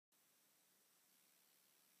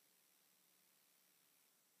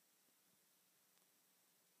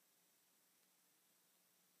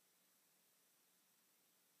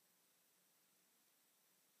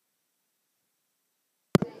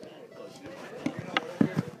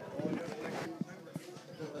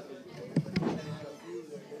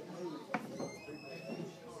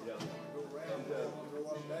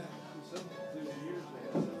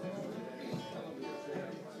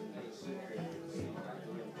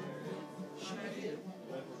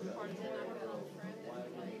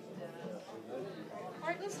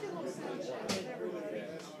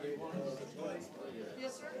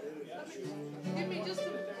Give me just a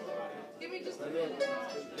minute.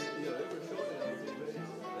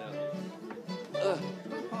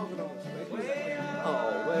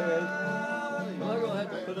 Oh, man. Am I going to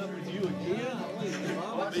have to put up with you again?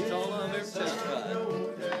 That beats all I've ever tried.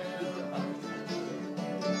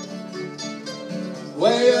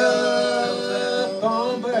 Way up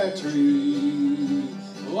on Battery,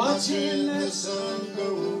 watching the sun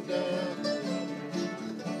go down.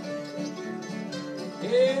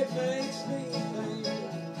 It makes me think.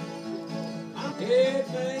 It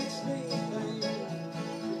makes me think.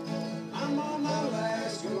 I'm on my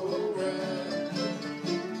last go round.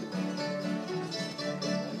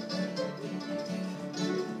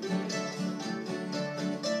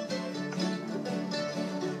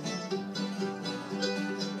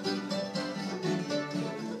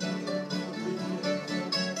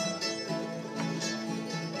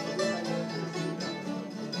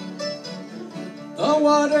 The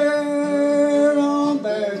water on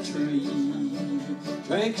Battery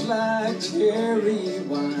drank like cherry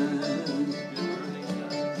wine.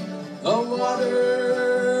 The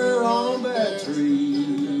water on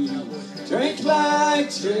Battery drank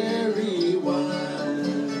like cherry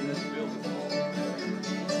wine.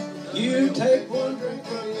 You take one drink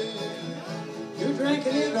of it, you're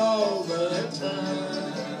drinking it all the time.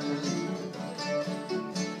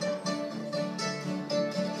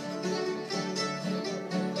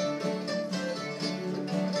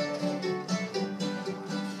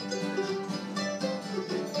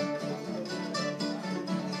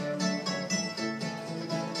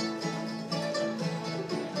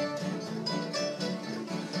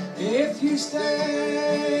 If you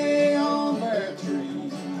stay on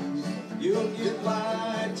Battery, you'll get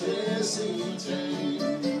like Jesse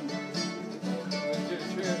James.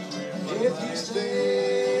 If you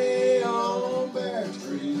stay on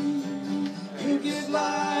Battery, you get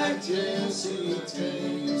like Jesse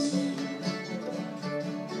James.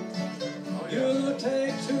 You'll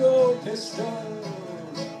take 2 old pistols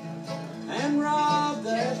and rob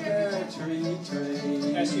that Battery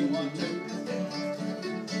train. Yes, you want to.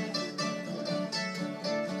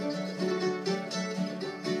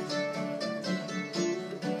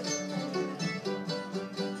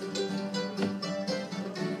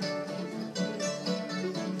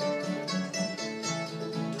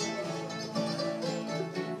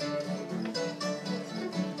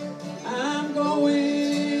 I'm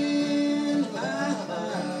going high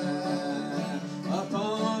up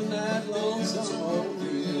on that lonesome old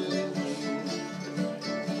hill.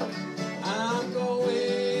 I'm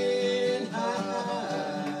going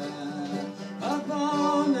high up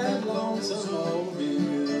on that lonesome old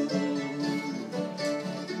hill.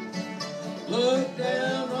 Look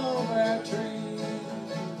down on that tree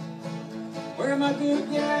where my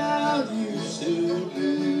good gal used to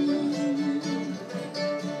live.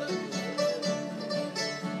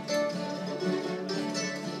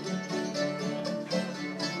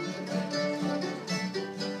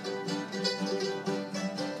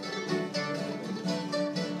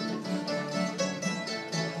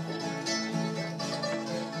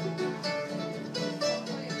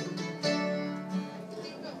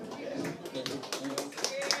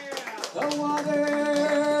 The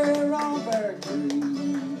water on Battery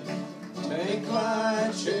take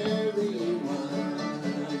like cherry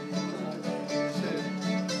wine.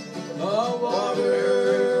 The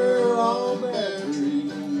water on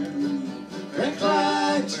Battery drink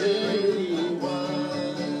like cherry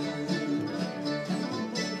wine.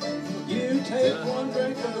 You take one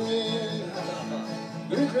drink of it,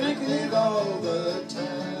 you're drinking it all the time.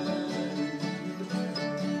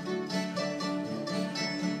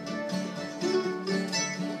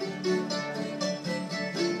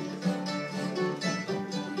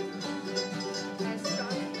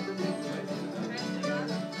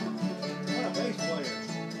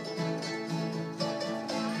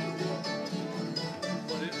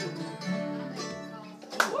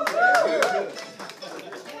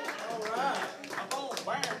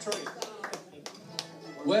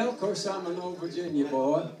 Well, of course, I'm an old Virginia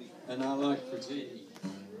boy, and I like Virginia.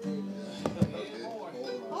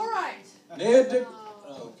 All right. Ned de-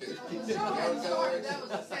 Show hadn't started. That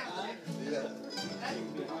was a sound check.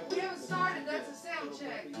 We haven't started. That's a sound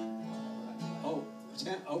check. Oh,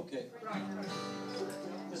 okay. Right.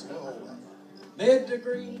 Mid the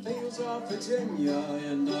green fields of Virginia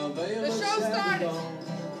in the Vale The of show started. Shenandoah,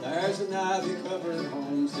 there's an ivy-covered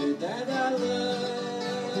homestead that I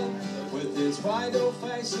love, with its white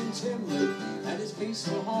old-fashioned chimney and its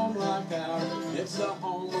peaceful home like ours. It's the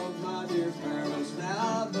home of my dear parents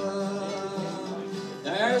now above.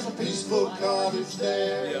 There's a peaceful cottage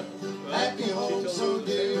there, happy home so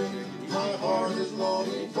dear. heart is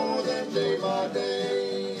longing for them day by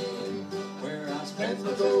day. Where I spent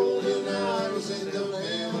the golden hours in the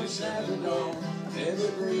land of shadow dawn,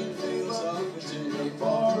 evergreen fields of Virginia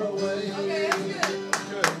far away. Okay, that's good.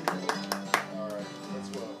 Good. All right, that's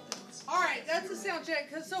well. All right, that's the sound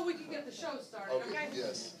check, so we can get the show started, okay?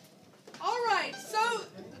 Yes. All right, so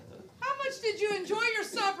how much did you enjoy your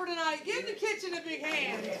supper tonight? Give the kitchen a big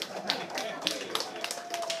hand.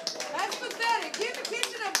 That's pathetic. Give the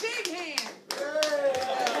kitchen a big hand.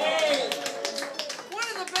 One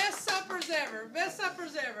of the best suppers ever. Best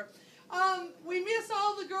suppers ever. We miss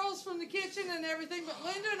all the girls from the kitchen and everything, but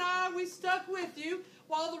Linda and I, we stuck with you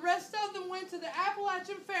while the rest of them went to the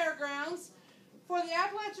Appalachian Fairgrounds for the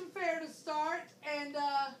Appalachian Fair to start, and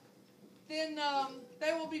then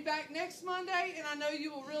they will be back next Monday, and I know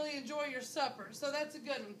you will really enjoy your supper, so that's a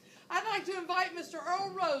good one. I'd like to invite Mr.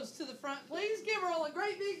 Earl Rose to the front. Please give Earl a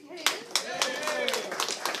great big hand.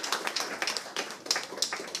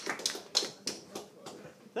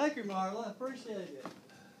 Thank you, Marla. I appreciate it.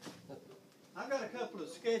 I've got a couple of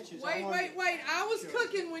sketches. Wait. I was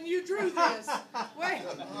cooking when you drew this. Wait.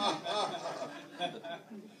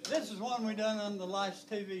 This is one we done on the last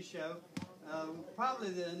TV show.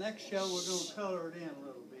 Probably the next show we're going to color it in a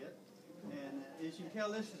little bit. And as you can tell,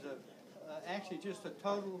 this is actually just a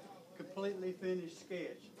total, completely finished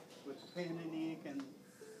sketch with pen and ink and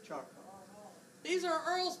charcoal. These are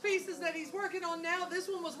Earl's pieces that he's working on now. This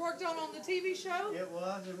one was worked on the TV show. It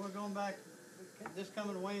was, and we're going back this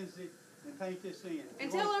coming Wednesday and paint this in.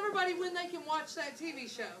 And tell everybody when they can watch that TV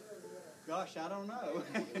show. Gosh, I don't know.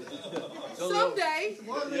 Someday.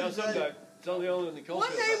 Yeah, someday. It's only on the culture.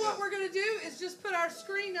 One day what we're going to do is just put our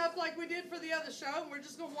screen up like we did for the other show, and we're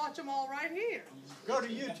just going to watch them all right here. Go to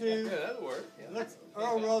YouTube. Yeah, that'll work. Yeah. Look,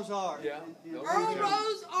 Earl Rose Art. Yeah. Earl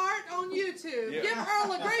Rose Art on YouTube. Yeah. Give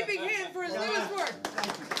Earl a great big hand for his newest work.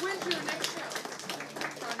 When's your next show?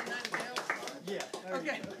 Friday night at the Elks Lodge? Yeah.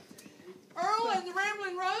 Okay. Earl and the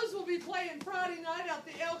Ramblin' Rose will be playing Friday night at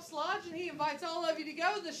the Elks Lodge, and he invites all of you to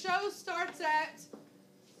go. The show starts at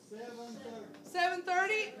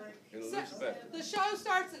 7:30. The show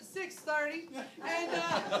starts at 6:30, and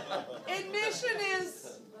admission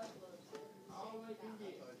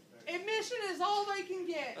is all they can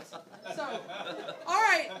get. So, all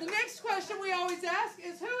right. The next question we always ask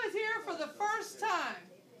is, who is here for the first time?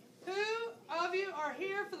 Who of you are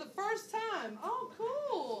here for the first time? Oh,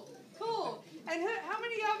 cool. And how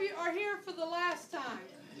many of you are here for the last time?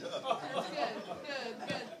 That's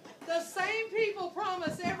good. The same people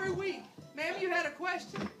promise every week. Ma'am, you had a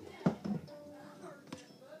question?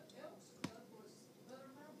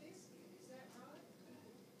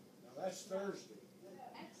 Now that's Thursday.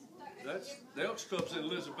 That's the Elks Club's in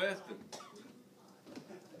Elizabethton.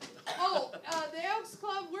 Oh, the Elks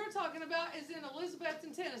Club we're talking about is in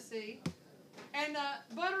Elizabethton, Tennessee. And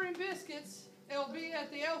Butter and Biscuits, it'll be at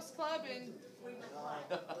the Elks Club in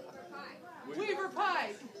Weaver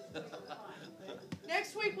Pike.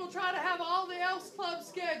 Next week we'll try to have all the Elks Club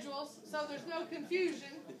schedules so there's no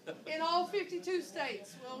confusion in all 52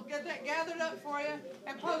 states. We'll get that gathered up for you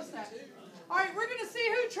and post that. All right, we're going to see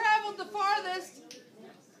who traveled the farthest.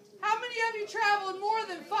 How many of you traveled more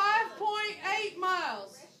than 5.8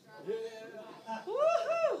 miles?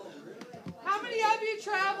 Woohoo! How many of you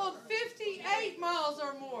traveled 58 miles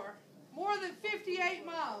or more? More than 58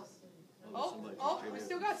 miles. Oh, we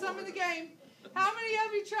still got some in the game. How many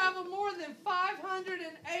of you traveled more than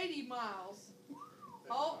 580 miles?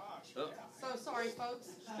 Oh, so sorry, folks.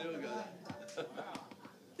 Still got it.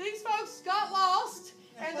 These folks got lost,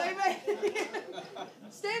 and they made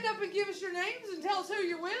stand up and give us your names and tell us who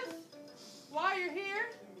you're with, why you're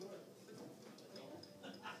here.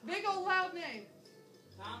 Big old loud name.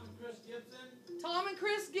 Tom and Chris Gibson. Tom and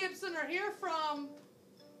Chris Gibson are here from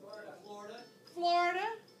Florida. Florida.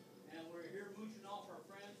 And we're here mooching off our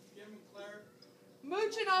friends, Jim and Claire.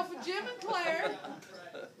 Mooching off of Jim and Claire. That's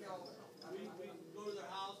right. We go to their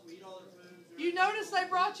house, we eat all their food. You notice they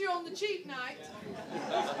brought you on the cheap night.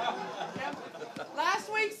 Yep. Last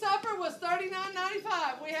week's supper was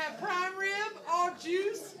 $39.95. We had prime rib, all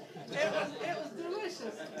juice. It was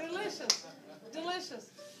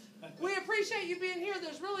delicious. We appreciate you being here.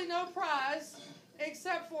 There's really no prize,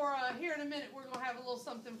 except for here in a minute we're going to have a little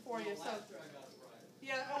something for you. So,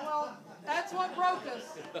 yeah, well, that's what broke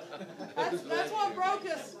us. That's what broke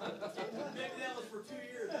us. Maybe that was for 2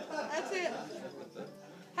 years. That's it.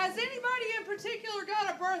 Has anybody in particular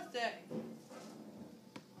got a birthday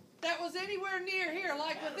that was anywhere near here,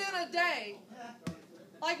 like within a day?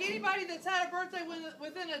 Like anybody that's had a birthday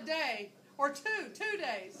within a day or two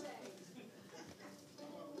days?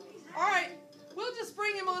 All right, we'll just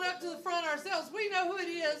bring him on up to the front ourselves. We know who it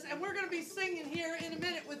is, and we're going to be singing here in a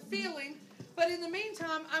minute with feeling. But in the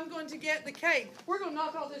meantime, I'm going to get the cake. We're going to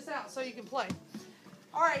knock all this out so you can play.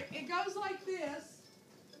 All right, it goes like this.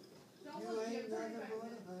 Don't look at it.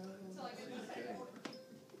 Until I get this cake.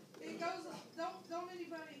 It goes, don't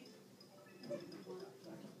anybody,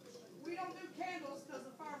 we don't do candles because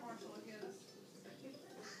the fire marshal will get us.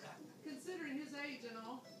 Considering his age and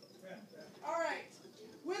all. All right.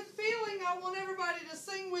 With feeling, I want everybody to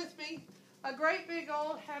sing with me a great big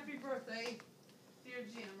old happy birthday, dear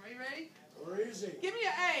Jim. Are you ready? Where is he? Give me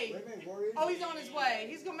an A. Wait a minute, where is Oh, he's on his way.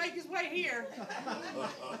 He's going to make his way here.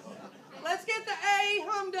 Let's get the A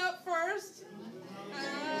hummed up first. A,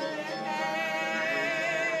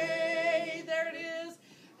 there it is.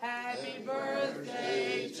 Happy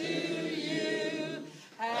birthday to you.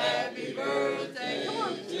 Happy birthday. Come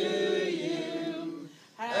on. To you.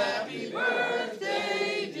 Happy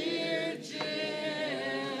birthday, dear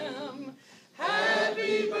Jim.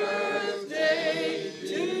 Happy birthday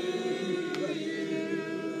to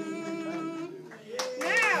you.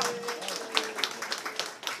 Now,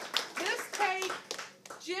 this cake,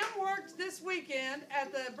 Jim worked this weekend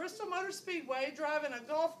at the Bristol Motor Speedway driving a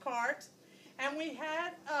golf cart, and we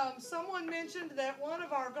had someone mentioned that one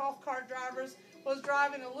of our golf cart drivers was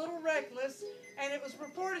driving a little reckless, and it was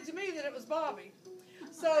reported to me that it was Bobby.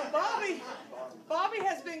 So Bobby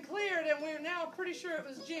has been cleared, and we're now pretty sure it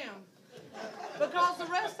was Jim, because the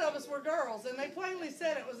rest of us were girls, and they plainly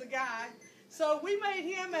said it was a guy. So we made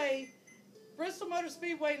him a Bristol Motor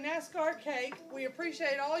Speedway NASCAR cake. We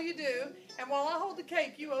appreciate all you do, and while I hold the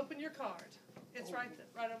cake, you open your card. It's right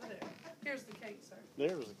over there. Here's the cake, sir.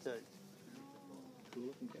 There's a cake. Cool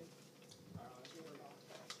looking cake.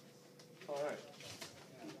 All right.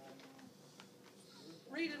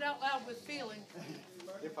 Read it out loud with feeling.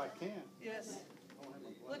 If I can. Yes.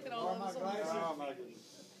 Look at all of us. Oh, my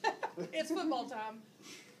goodness. It's football time.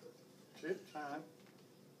 Tip time.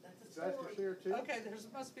 Is that here too? Okay, there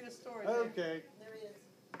must be a story there. Okay. There is.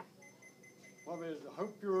 Well, I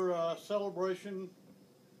hope your celebration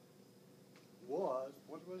was,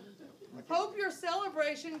 what was it? Hope your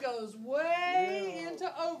celebration goes way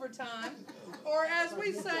into overtime, or as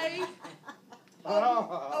we say,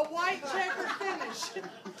 a white checker finish.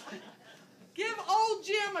 Give old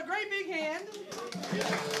Jim a great big hand.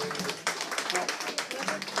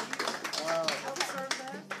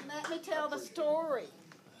 Let me tell the story.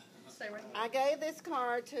 Stay right here. I gave this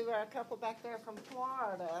card to a couple back there from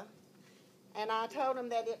Florida, and I told them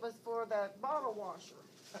that it was for the bottle washer.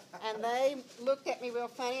 And they looked at me real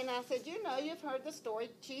funny, and I said, you know, you've heard the story,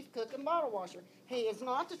 chief cook and bottle washer. He is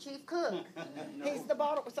not the chief cook. He's the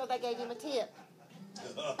bottle, so they gave him a tip.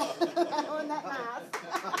 Wasn't that nice?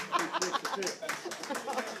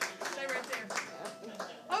 Stay right there.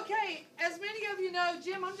 Okay, as many of you know,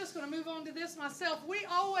 Jim, I'm just going to move on to this myself. We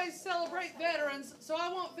always celebrate veterans, so I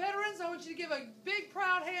want veterans, I want you to give a big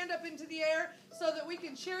proud hand up into the air so that we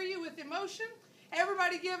can cheer you with emotion.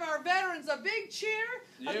 Everybody give our veterans a big cheer.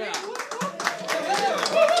 A big whoop, whoop.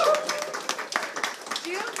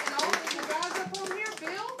 Jim and all of you guys up on here,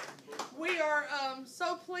 Bill, we are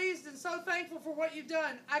so pleased and so thankful for what you've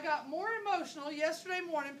done. I got more emotional yesterday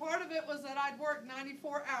morning. Part of it was that I'd worked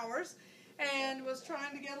 94 hours and was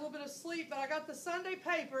trying to get a little bit of sleep, but I got the Sunday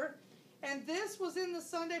paper, and this was in the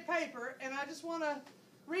Sunday paper, and I just want to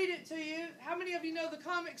read it to you. How many of you know the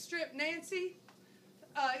comic strip Nancy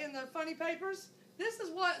in the funny papers? This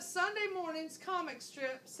is what Sunday morning's comic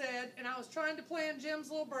strip said, and I was trying to plan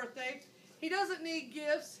Jim's little birthday. He doesn't need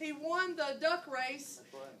gifts. He won the duck race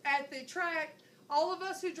at the track. All of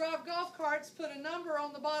us who drive golf carts put a number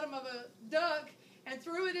on the bottom of a duck and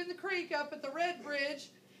threw it in the creek up at the red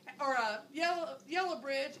bridge, or a yellow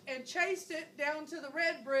bridge, and chased it down to the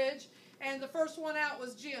red bridge, and the first one out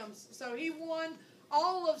was Jim's. So he won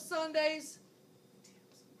all of Sunday's.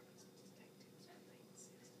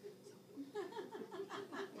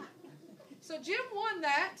 So Jim won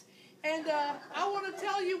that, and I want to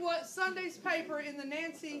tell you what Sunday's paper in the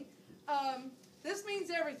Nancy, this means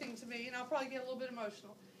everything to me, and I'll probably get a little bit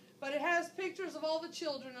emotional. But it has pictures of all the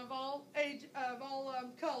children of all age, of all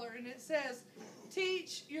color, and it says,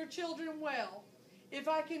 teach your children well. If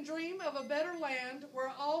I can dream of a better land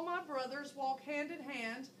where all my brothers walk hand in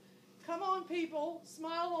hand, come on people,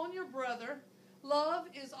 smile on your brother. Love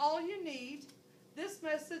is all you need. This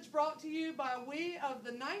message brought to you by we of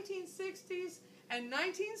the 1960s and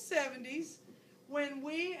 1970s, when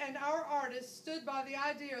we and our artists stood by the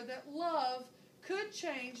idea that love could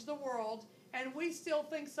change the world, and we still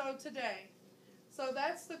think so today. So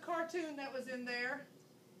that's the cartoon that was in there.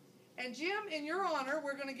 And Jim, in your honor,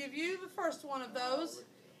 we're going to give you the first one of those.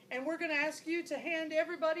 And we're going to ask you to hand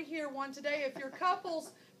everybody here one today. If you're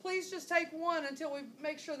couples, please just take one until we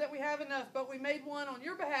make sure that we have enough. But we made one on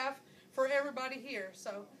your behalf for everybody here.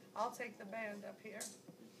 So I'll take the band up here.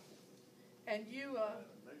 And you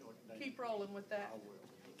keep rolling with that.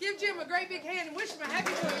 Give Jim a great big hand and wish him a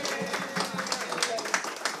happy birthday.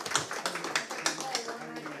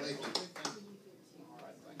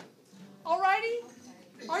 All righty.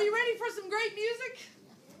 Are you ready for some great music?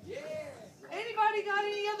 Yeah. Anybody got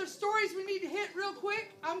any other stories we need to hit real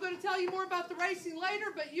quick? I'm going to tell you more about the racing later,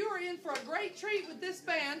 but you are in for a great treat with this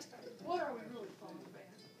band. What are we really calling the band?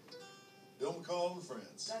 Bill McCall and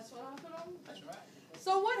Friends. That's what I'm put on? That's right.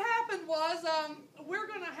 So what happened was we're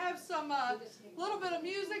going to have some little bit of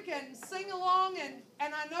music and sing along,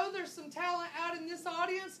 and I know there's some talent out in this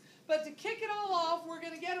audience, but to kick it all off, we're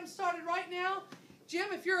going to get them started right now.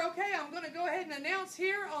 Jim, if you're okay, I'm going to go ahead and announce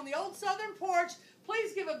here on the old Southern porch.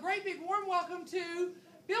 Please give a great big warm welcome to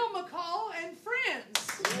Bill McCall and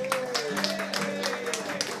Friends.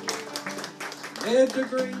 Mid the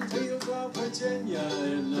green fields of Virginia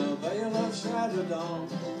in the Vale of Shadow Dawn,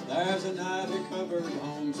 there's an ivy-covered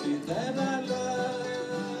homestead that I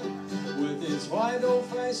love. With its white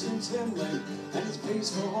old-fashioned chimney and its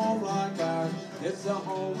peaceful home like ours, it's the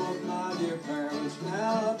home of my dear parents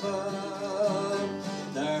now above.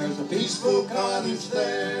 There's a peaceful cottage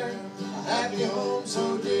there, a happy home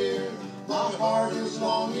so dear, my heart is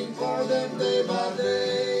longing for them day by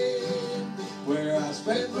day. Where I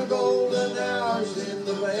spent my golden hours in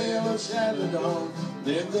the Vale of Shadow Dawn,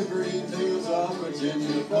 in the green fields of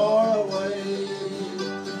Virginia far away.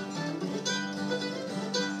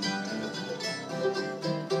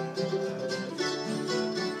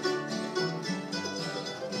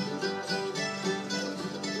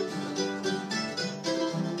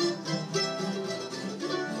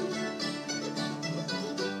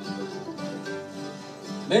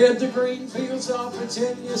 Mid the green fields of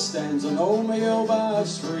Virginia stands an old mill by a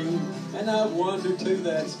stream, and I've wandered to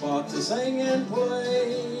that spot to sing and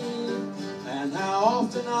play. And how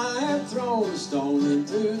often I have thrown a stone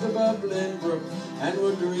into the bubbling brook, and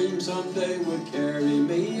would dream someday would carry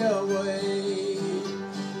me away.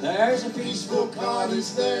 There's a peaceful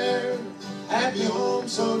cottage there, happy home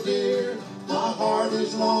so dear, my heart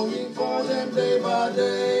is longing for them day by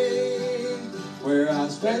day. Where I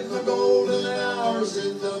spent my golden hours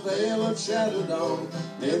in the Vale of Shadow Dawn,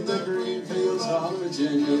 in the green fields of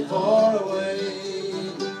Virginia far away.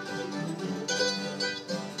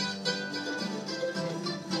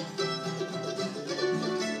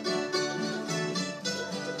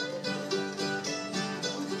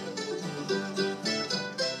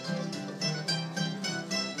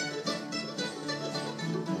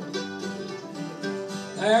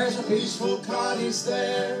 There's a peaceful cottage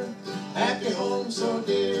there, happy home so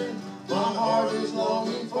dear, my heart is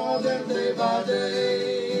longing for them day by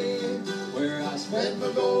day. Where I spent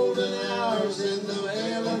my golden hours in the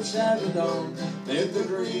Vale of Shadow Dawn, mid the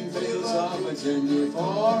green fields of Virginia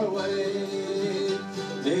far away.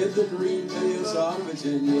 Mid the green fields of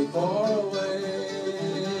Virginia far away.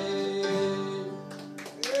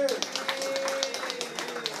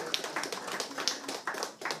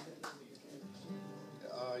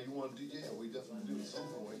 You want to do? Yeah, we definitely do it some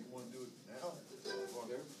way. You want to do it now?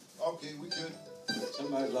 Okay, we could.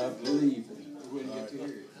 Somebody's like to leave and we wouldn't get to hear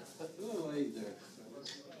it. A little late there.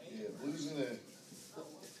 Yeah, blues in there.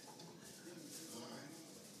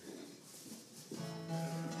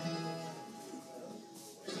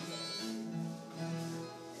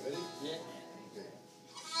 Ready? Yeah.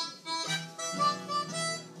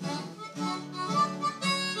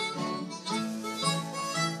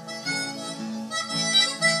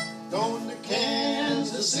 Going to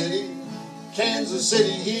Kansas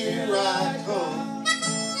City, here I come.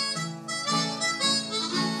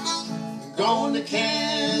 Going to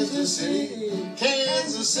Kansas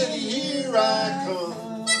City, here I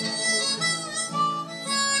come.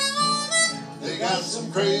 They got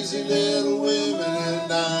some crazy little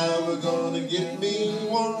women and we're gonna get me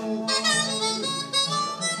one.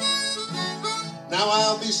 Now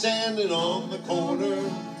I'll be standing on the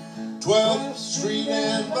corner, 12th Street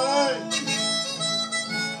and Vine.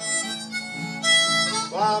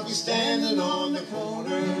 I'll be standing on the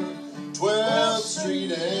corner, 12th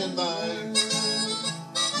Street and Vine.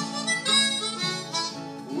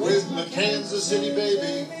 With my Kansas City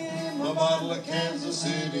baby, my bottle of Kansas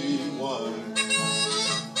City wine.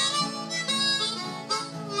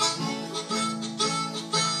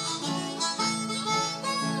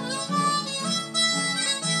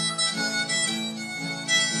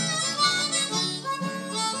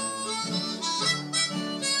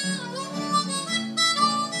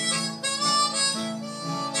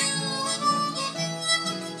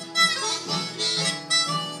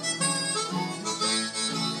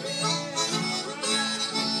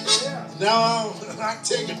 Now, I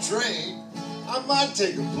take a train, I might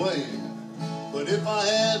take a plane. But if I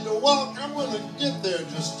had to walk, I'm gonna get there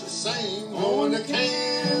just the same. Going to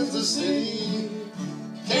Kansas City,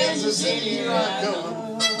 Kansas City, here I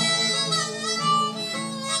come.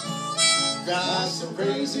 Got some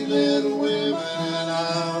crazy little women, and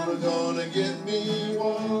I'm gonna get me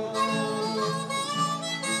one.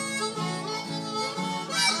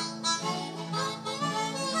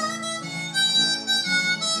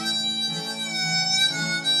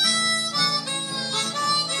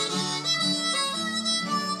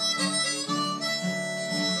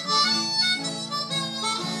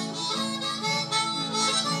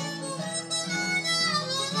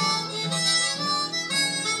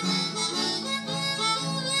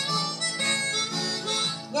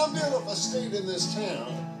 Now, girl, if I stayed in this town,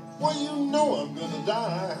 well, you know I'm gonna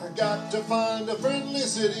die. I got to find a friendly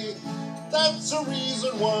city. That's the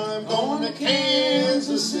reason why I'm going to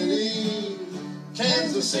Kansas City.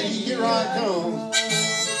 Kansas City, here I come.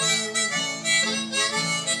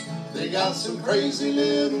 They got some crazy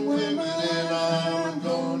little women, and I'm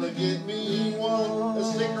gonna get me one.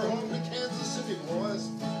 Let's take her home to Kansas City, boys.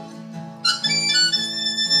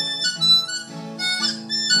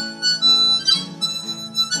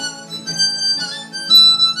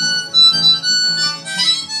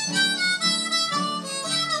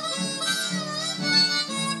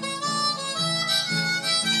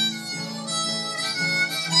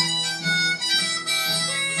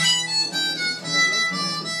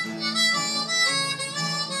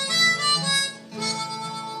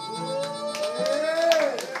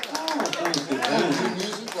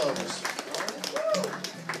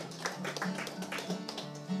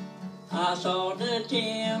 I saw the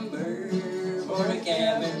timber for the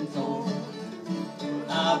cabin floor.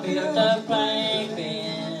 I built a plank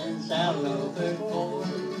fence out over for.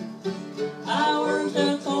 I worked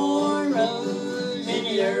the corn rows in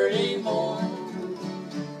the early morn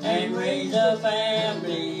and raised a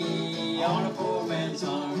family on a poor man's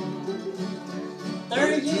farm.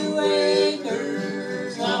 32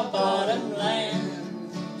 acres of bottom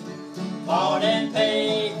land, bought and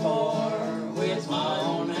paid for with my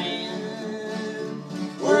own hand,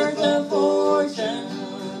 worth a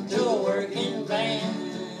fortune to a working man.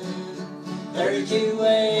 32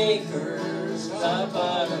 acres of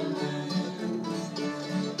bottom land.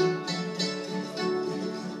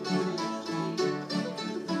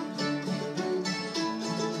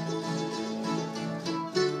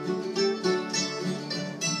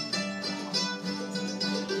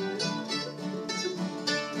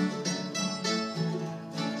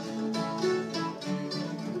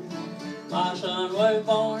 My son was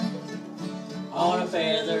born on a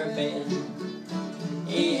feather bed.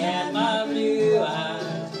 He had my blue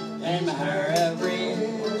eyes and my hair of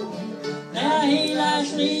red. Now he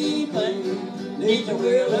lies sleeping beneath the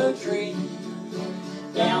willow tree.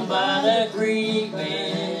 Down by the creek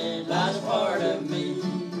bed lies a part of me.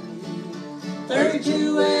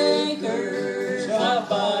 32 acres of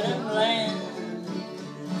bottom land,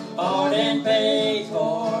 bought and paid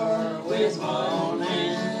for with my own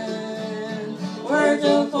hand, worth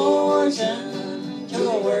a fortune to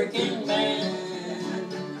a working man.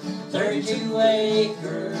 32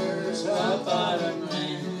 acres of bottom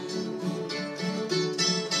land.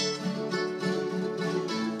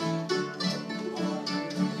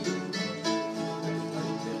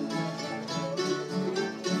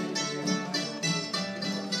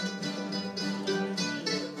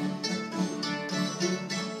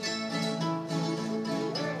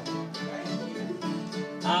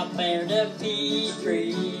 I planted a peach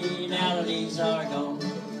tree, now the leaves are gone.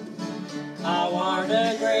 I watered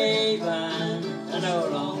a grapevine, I'm no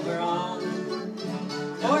longer on.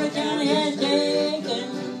 For the county has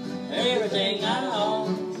taken everything I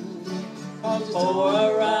own, for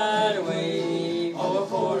a right-of-way, or a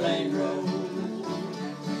four-lane road.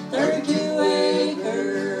 32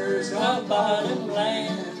 acres of bottom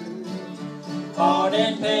land, bought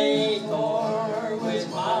and paid for with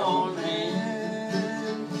my own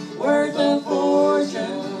hand, worth a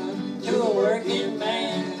fortune to a working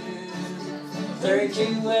man.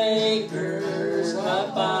 32 acres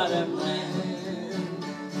of bottom land,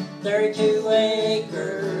 32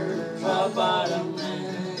 acres of bottom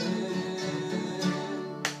land.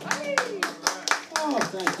 Oh,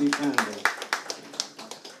 thank you kindly.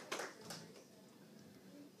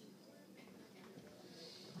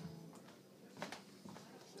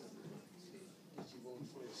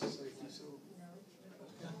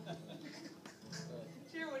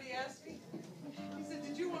 Did you hear what he asked me? He said,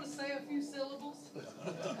 did you want to say a few syllables?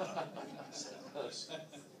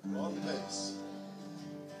 On pace.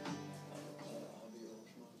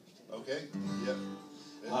 Okay, yep.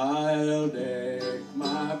 I'll deck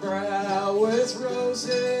my brow with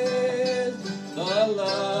roses, the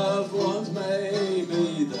loved ones may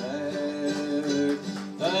be there.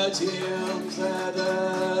 The gems that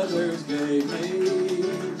others gave me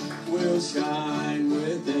will shine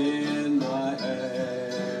within my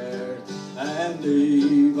hair. And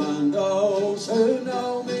even those who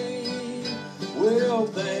know me will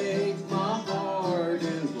think my heart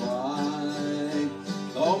is blind.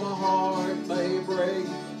 Though my heart may break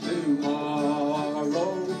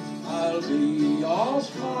tomorrow, I'll be all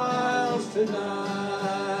smiles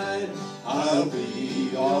tonight. I'll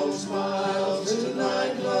be all smiles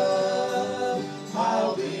tonight, love.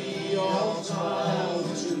 I'll be all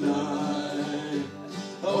smiles tonight.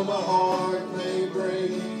 Though my heart may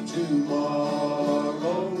break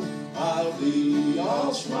tomorrow, I'll be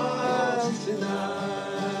all smiles tonight.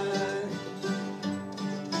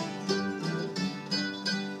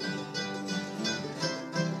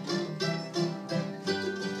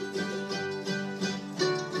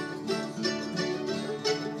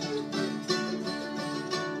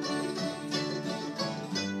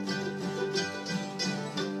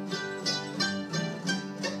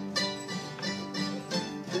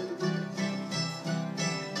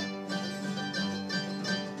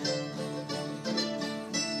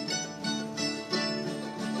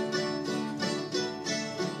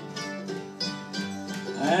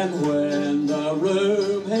 And when the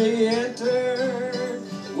room he entered,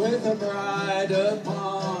 with a bride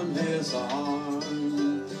upon his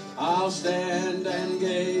arm, I'll stand and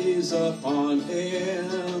gaze upon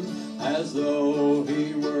him as though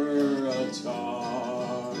he were a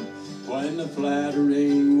charm. When the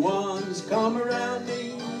flattering ones come around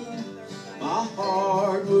me, my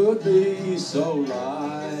heart would be so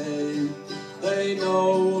light. They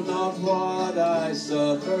know not what I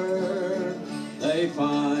suffer, they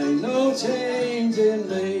find no change in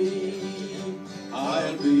me.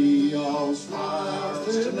 I'll be all smiles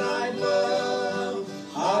tonight, love.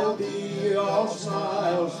 I'll be all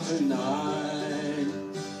smiles tonight.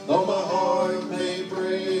 Though my heart may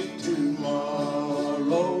break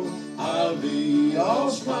tomorrow, I'll be all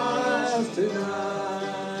smiles tonight.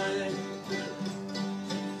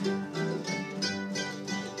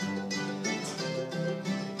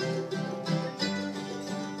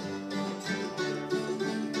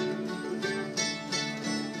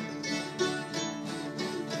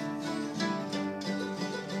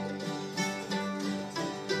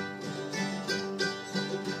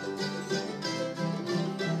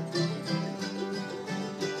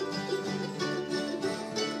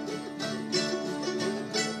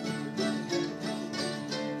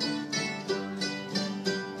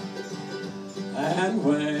 And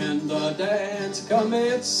when the dance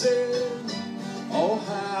commences, oh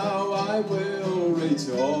how I will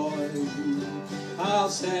rejoice. I'll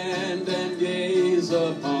stand and gaze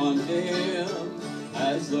upon him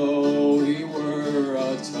as though he were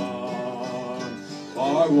a charm.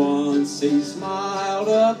 For once he smiled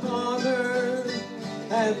upon her,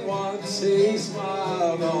 and once he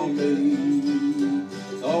smiled on me.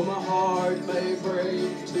 Though my heart may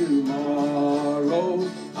break tomorrow,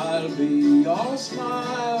 I'll be all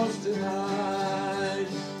smiles tonight.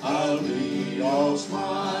 I'll be all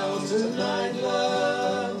smiles tonight,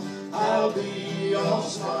 love. I'll be all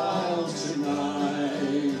smiles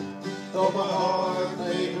tonight. Though my heart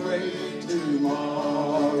may break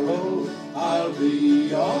tomorrow, I'll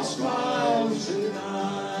be all smiles tonight.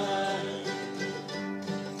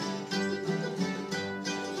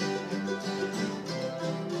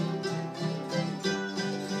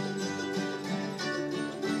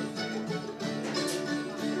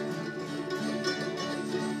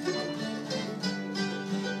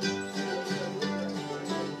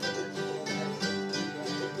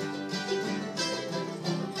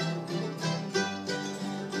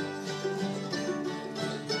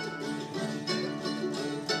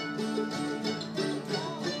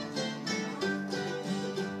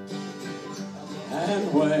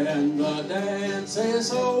 And when the dance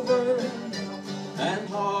is over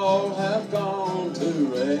and all have gone to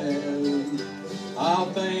rest,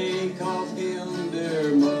 I'll think of him,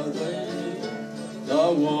 dear mother,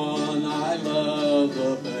 the one I love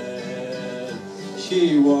the best.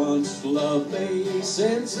 She once loved me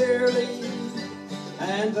sincerely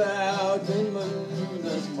and vowed when moon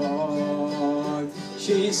us part.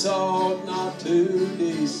 She sought not to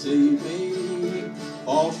deceive me,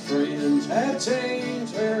 false friends have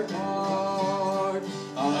changed her heart.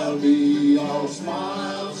 I'll be all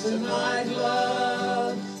smiles tonight,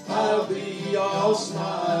 love. I'll be all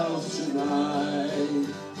smiles tonight.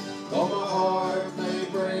 Though my heart may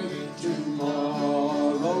break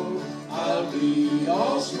tomorrow, be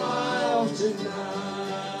all smiles tonight.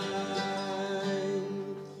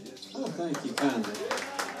 Oh, thank you kindly.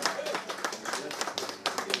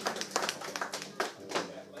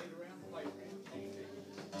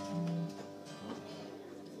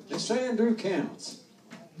 Miss Andrew counts.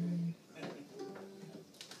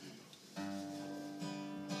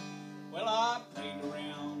 Well, I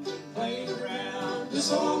played around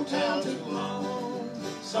this old town too long.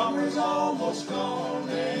 Summer's almost gone,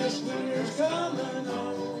 as winter's coming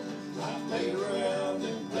on. I played around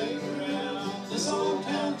this old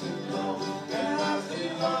town too long, and I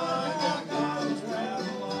feel like I've got to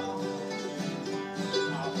travel on.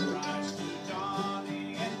 I'll rise to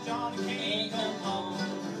Johnny, and Johnny can't come home.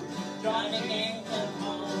 Johnny can't come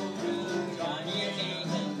home, Johnny can't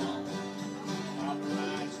come home. I'll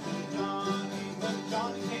rise to Johnny, but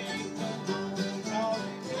Johnny can't come home. Cause he's on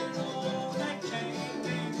that chain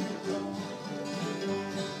gang control.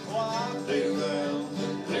 Oh, I played around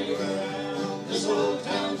this old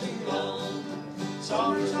town too long.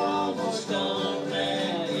 Summer's almost gone,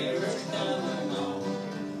 and winter's coming on.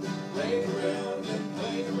 Played around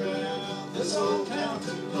this old town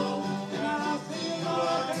too long, and I feel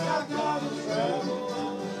like I've got to travel on.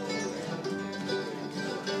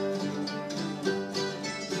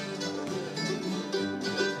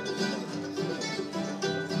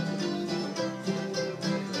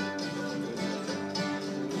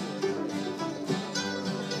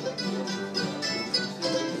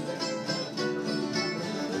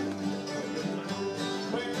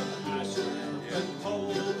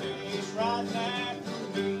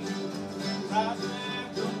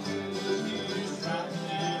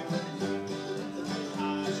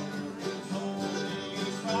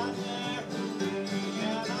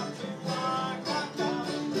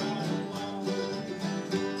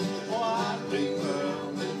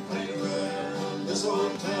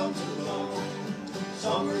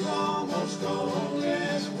 Summer's almost gone,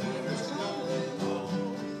 yes, winter's coming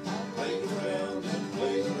on. Played around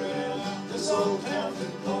this old town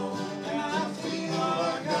too long, and I feel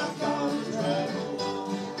like I've got to travel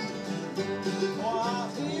on. Oh, I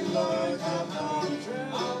feel like I've got to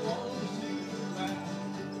travel on.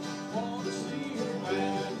 I want to see her back,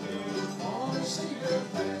 yeah, I want to see her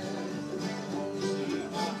back. I want to see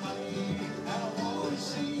my honey, and I want to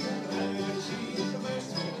see her back. She's the best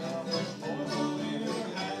thing I've ever had.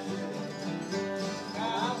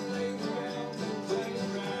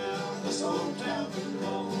 This old town too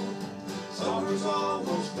long. Summer's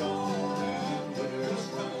almost gone, and winter's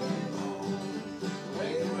coming on.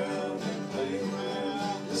 Played around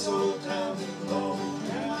this old town too long,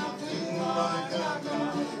 and I feel like I've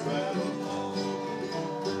got to travel on.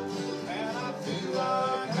 And I feel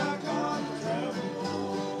like I've got to travel on.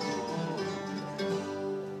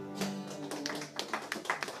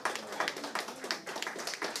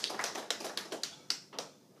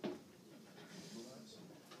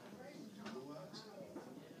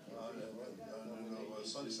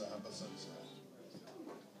 Sunnyside, how about Sunnyside?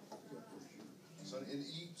 In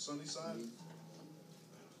E, Sunnyside?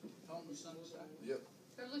 Yep.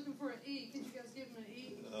 They're looking for an E. Could you guys give them an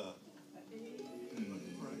E?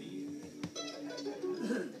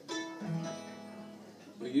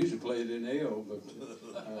 We usually play it in L, but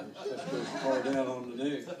that goes far down on the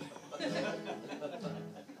neck.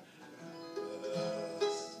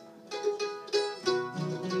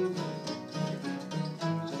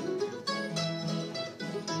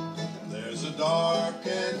 There's a dark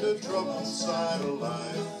and a troubled side of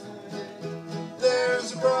life.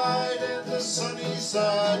 There's a bright and a sunny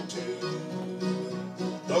side too.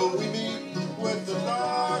 Though we meet with the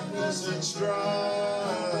darkness and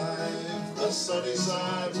strife, the sunny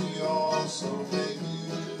side we also may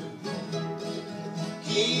view.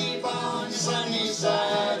 Keep on the sunny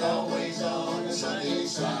side, always on the sunny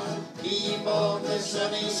side. Keep on the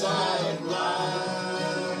sunny side of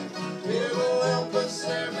life. It'll help us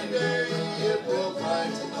every day, it will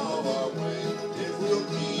brighten all our way, if we'll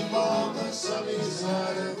keep on the sunny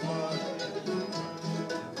side of life.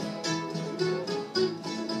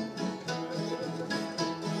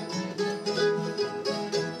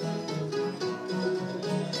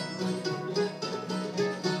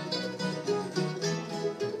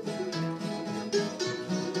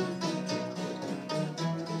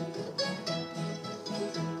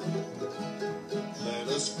 Let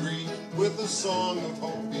us greet with a song of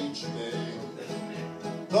hope each day.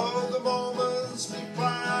 Though the moments be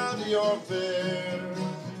cloudy or fair,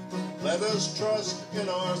 let us trust in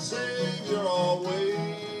our Savior always.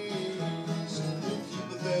 He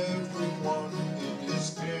keepeth everyone in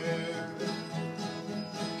his care.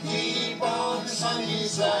 Keep on the sunny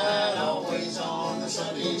side, always on the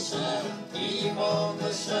sunny side. Keep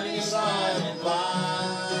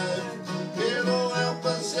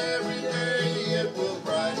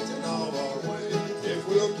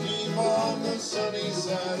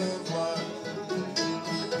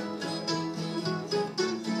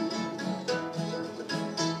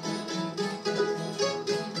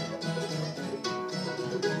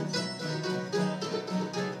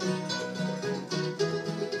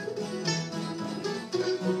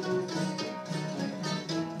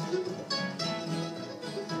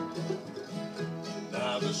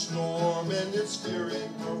the storm and its fury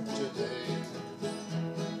broke today,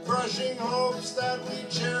 crushing hopes that we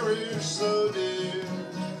cherish so dear.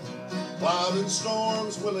 Cloud and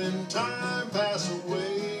storms will in time pass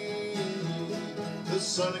away. The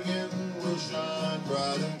sun again will shine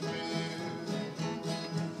bright and clear.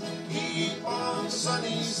 Keep on the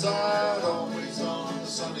sunny side, always on the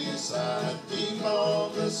sunny side. Keep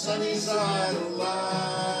on the sunny side of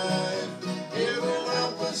life. It will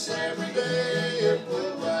help us every day. It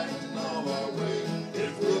will brighten all our way.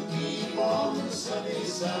 If we'll keep on the sunny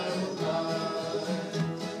side of life.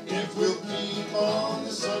 If we'll keep on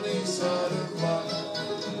the sunny side of life.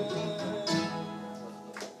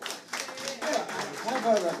 Yeah, how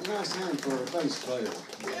about a nice hand for a bass player?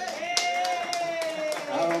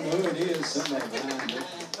 I don't know who it is, somebody behind me.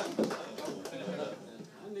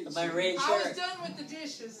 My red I shirt. was done with the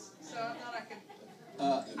dishes, so I thought I could. I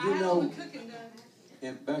You had all the know, cooking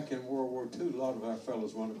done. back in World War II, a lot of our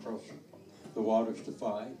fellows went across the waters to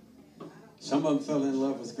fight. Some of them fell in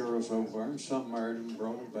love with girls over there, and some married them and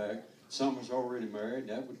brought them back. Some was already married.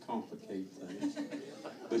 That would complicate things.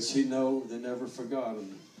 But you know, they never forgot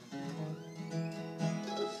them.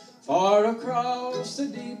 Far across the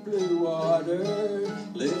deep blue water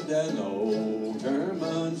lived an old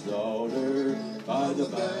German's daughter by the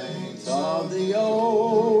banks of the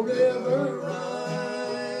old river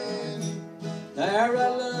Rhine. There I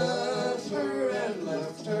loved her and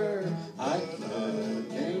left her. I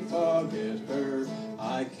can't forget her.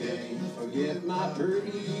 I can't forget my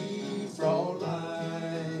pretty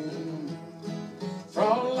Fraulein.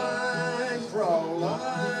 Fraulein,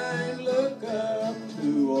 Fraulein, look up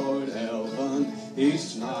toward heaven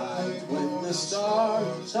each night when the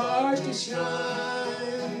stars start to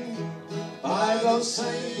shine. By those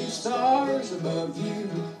same stars above you,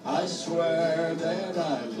 I swear that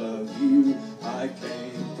I love you. I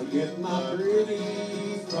can't forget my pretty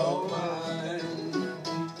Fraulein.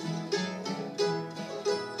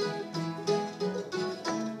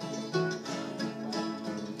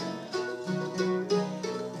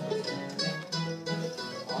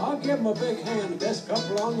 I'll give him a big hand, the best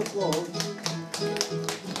couple on the floor.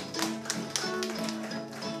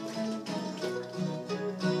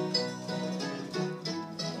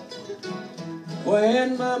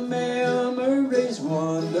 When my memories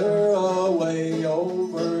wander away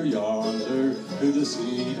over yonder to the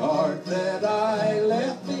sweetheart that I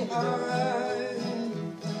left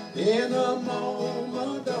behind, in a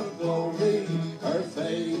moment of glory, her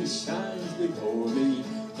face shines before me,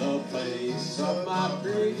 the face of my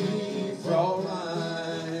pretty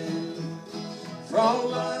Fraulein.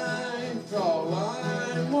 Fraulein,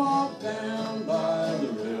 Fraulein, walk down by the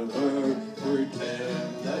river,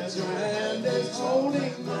 pretend that your hand is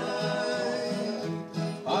holding mine.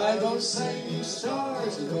 By those same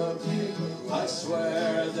stars above you, I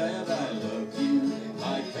swear that I love you.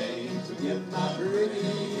 I can't forget my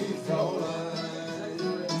pretty Fraulein.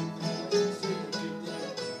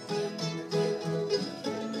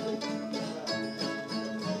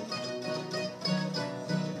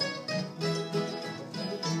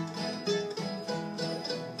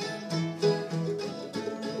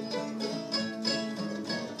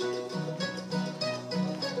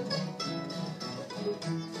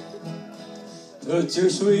 Put your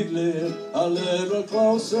sweet lip a little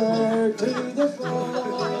closer to the phone.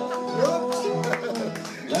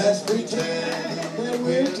 Let's pretend that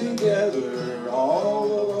we're together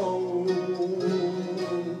all alone.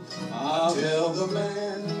 I'll tell the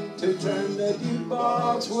man to turn the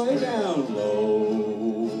jukebox way down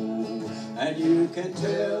low. And you can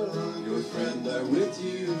tell your friend there with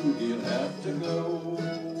you, he'll have to go.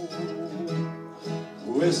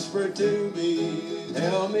 Whisper to me,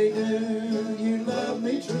 tell me, do you love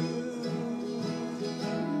me true?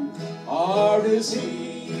 Or is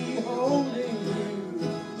he holding you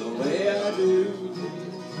the way I do?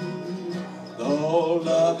 Though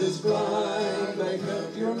love is blind, make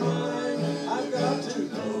up your mind, I've got to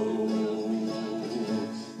know.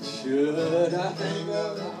 Should I hang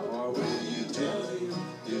up, or will you tell him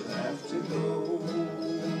you'll have to go?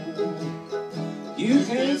 You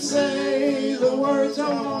can't say the words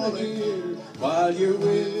I want to hear while you're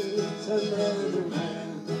with another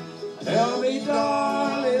man. Tell me,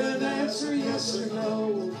 darling, answer yes or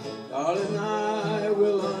no. Darling, I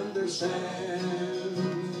will understand.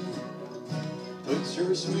 Put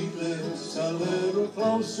your sweet lips a little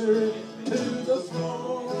closer to the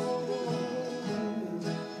phone.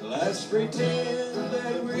 Let's pretend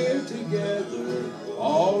that we're together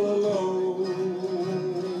all alone.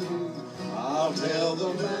 I'll tell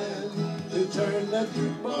the man to turn the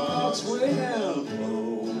jukebox way down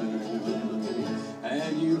low.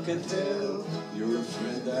 And you can tell your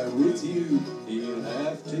friend that with you he'll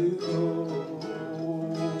have to go.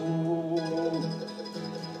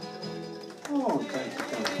 Oh, thank you,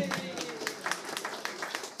 Tony.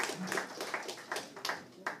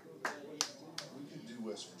 We could do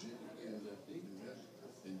West Virginia.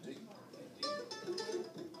 Indeed.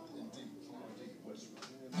 Indeed, West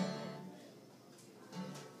Virginia.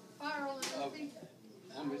 Fire on the feet.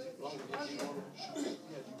 How much longer do you want to?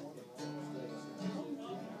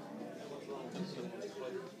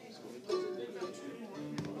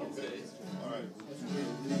 All right.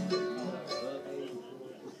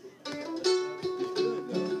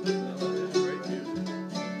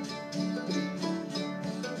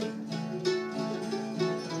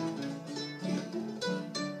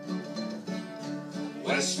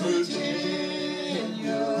 West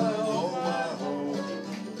Virginia, oh my home.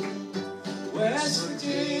 West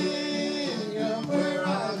Virginia, where I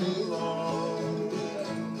belong.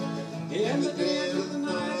 In the dead of the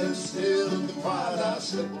night and still in the quiet, I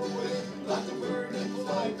slip away like a bird in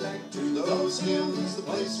flight back to those hills, the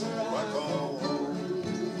place where I call home.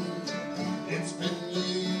 It's been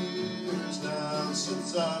years now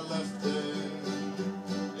since I left there.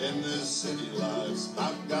 In this city life's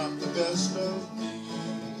about got the best of me.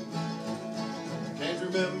 Can't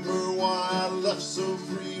remember why I left so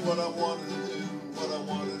free, what I wanted to do, what I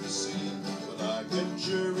wanted to see, but I can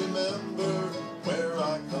sure remember where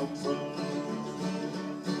I come from.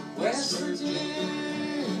 West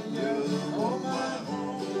Virginia, oh my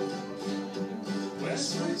home.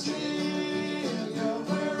 West Virginia,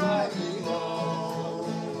 where I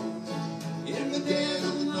belong. In the dead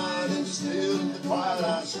of the night and still in the quiet,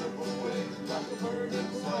 I slip away like a bird in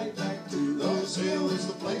flight back to those hills,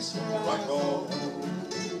 the place where I call home.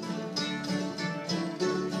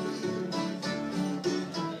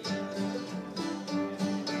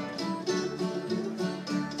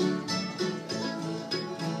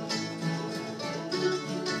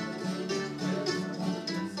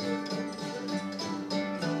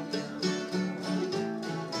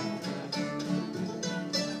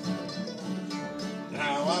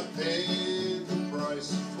 Now I paid the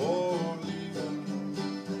price for leaving,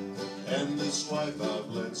 and this life I've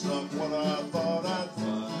led's not what I thought I'd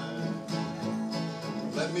find.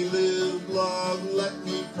 Let me live, love, let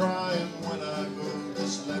me cry, and when I go,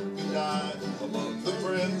 just let me die among the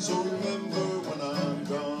friends who remember when I'm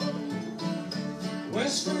gone.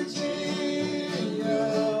 West Virginia,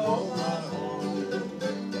 oh my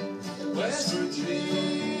home. West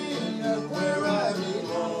Virginia, where I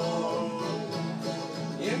belong.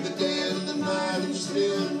 In the dead of the night and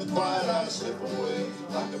still in the quiet, I slip away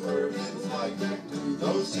like a bird in flight back to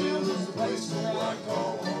those hills, the place where I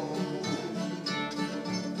call home.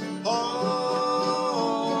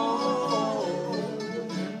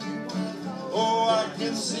 Oh, I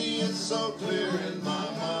can see it so clear in my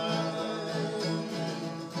mind.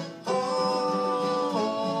 Oh,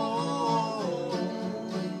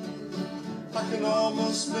 I can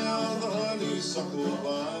almost smell the honeysuckle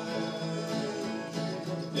vine.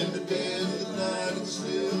 In the dead of the night and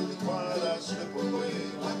still the quiet, I slip away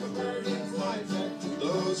like a bird in flight back to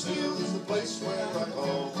those hills, the place where I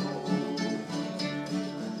call home.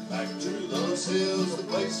 Back to those hills, the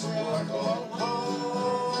place where I call home.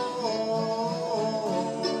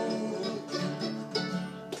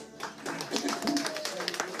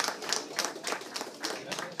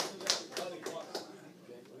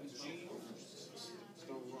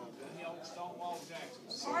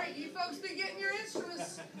 All right, you folks be getting your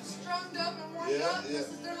instruments strummed up and warmed up. This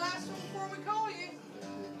is their last one before we call you.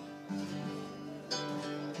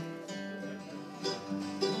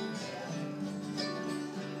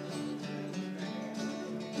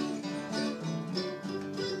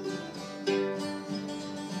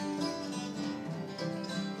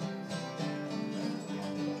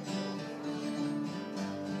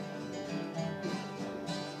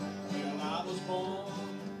 Well, I was born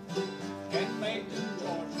in Macon,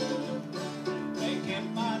 Georgia. They kept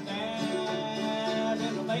my dad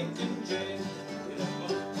in a Macon jail.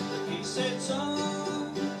 He said,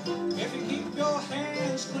 son, if you keep your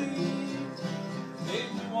hands clean, then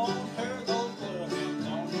you won't hurt those bloodhounds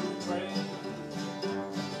on your trail.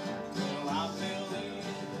 Well, I fell in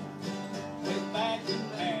with back in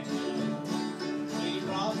Patton. We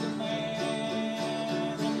robbed a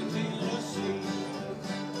man in Tennessee.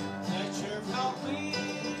 That sure caught me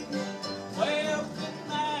way up in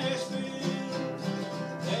Nashville.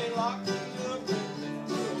 They locked me up and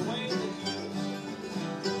threw away the key.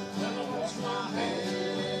 Well, I washed my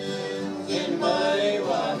hands in muddy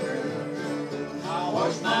water. I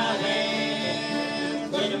washed my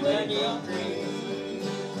hands in a muddy creek.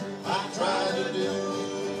 I tried to do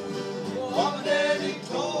what my dad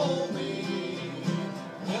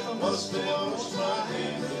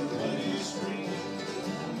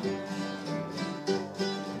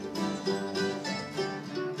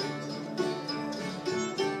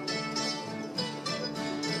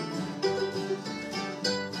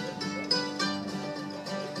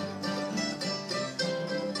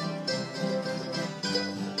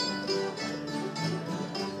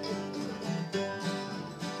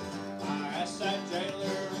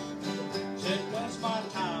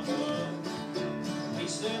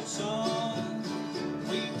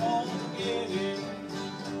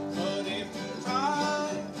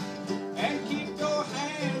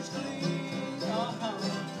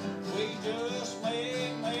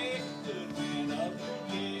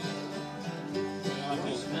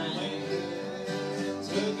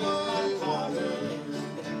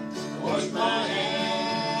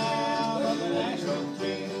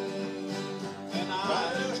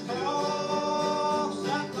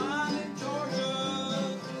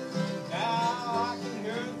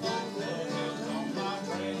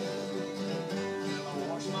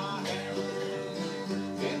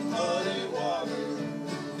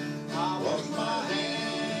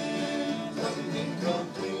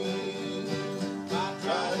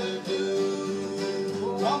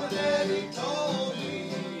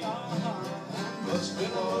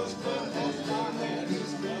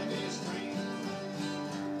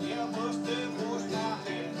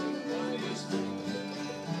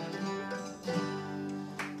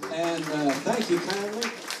Thank you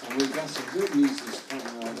kindly. And we've got some good music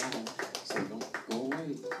coming right on. So don't go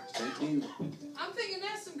away. Stay tuned. I'm thinking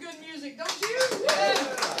that's some good music, don't you?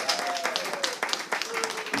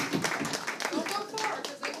 Don't go far,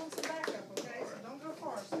 because they want some backup, okay? So don't go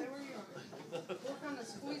far. Stay where you are. We'll kind of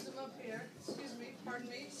squeeze them up here. Excuse me. Pardon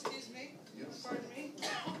me. Excuse me. Pardon me.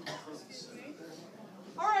 Excuse me.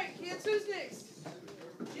 All right, kids, who's next?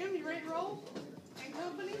 Jim, you ready to roll? And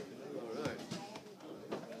company? All right.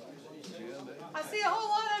 I see a whole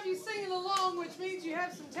lot of you singing along, which means you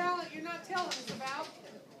have some talent you're not telling us about.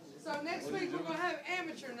 So next week we're going to have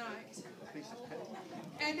amateur night.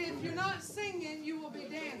 And if you're not singing, you will be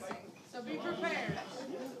dancing. So be prepared.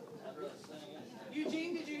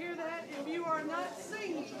 Eugene, did you hear that? If you are not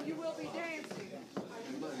singing, you will be dancing.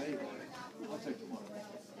 I'll take the one.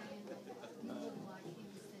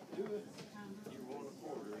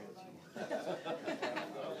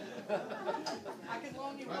 I can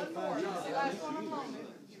loan you one more. It's the last one I'm loaning.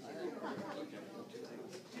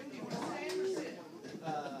 Jim, do you want to stand or sit?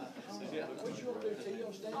 What you want to do, T? You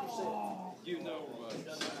want to stand or sit? You know,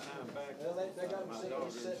 sometime back, they got my daughter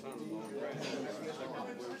and son-in-law graduated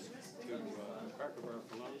to Cracker Barrel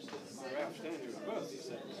for lunch. Ralph standing with bus, he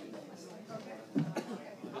said, this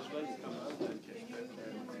lady come up and catch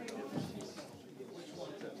that.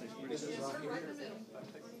 Yes, sir, right in the middle.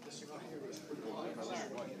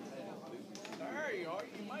 There you are.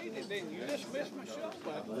 You made it, didn't you? You dismissed my show.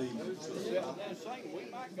 We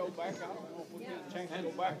might go back. I don't know if we get a chance to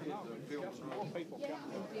go back or not. We've got some more people coming.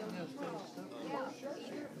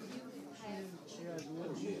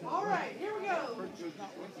 All right, here we go.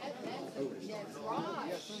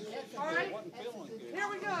 All right, here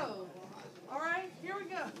we go. All right, here we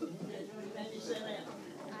go.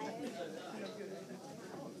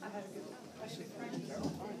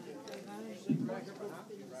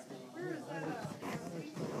 Where is that?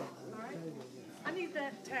 All right. I need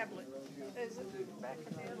that tablet. Is it back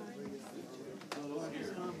in there?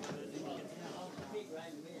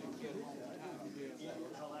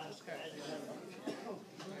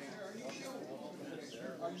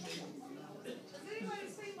 Does anybody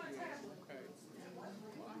see my tablet?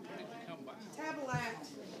 Tablet.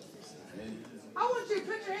 I want you to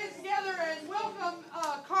put your hands together and welcome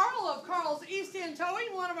Carl of Carl's East End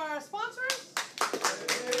Towing, one of our sponsors.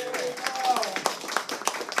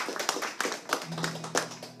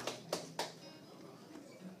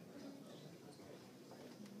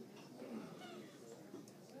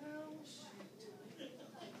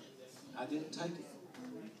 I didn't take it.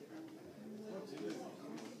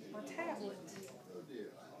 My tablet.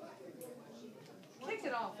 Kick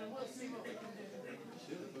it off and we'll see what we can do.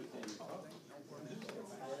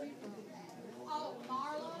 Oh,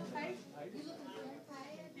 Marla, Hey? you looking for your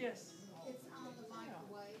pad? Yes. It's on the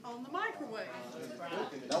microwave. On the microwave.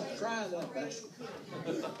 Don't try that, Bess.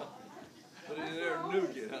 Put it in there and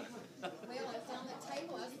nuke it, huh? Well, it's on the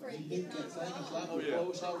table. That's for You you. think that thing is like Oh, the yeah.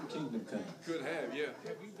 close all the kingdom come. Could have, yeah.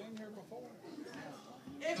 Have you been here before?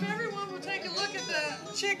 If everyone would take a look at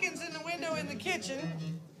the chickens in the window in the kitchen,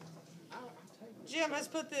 Jim has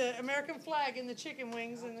put the American flag in the chicken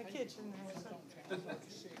wings in the kitchen.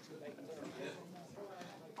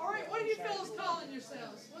 All right, what do you fellas calling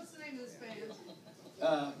yourselves? What's the name of this band?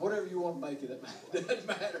 Whatever you want to make it, it doesn't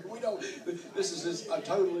matter. We don't. This is just a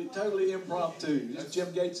totally impromptu. This is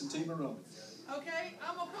Jim Gates and T. Maroney. Okay,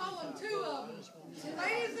 I'm gonna call them two of them.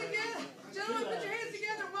 Ladies and gentlemen, put your hands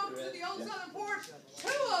together and welcome to the Old Southern Porch.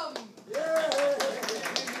 Two of them.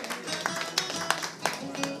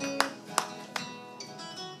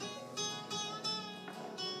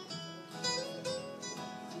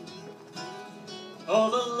 Oh,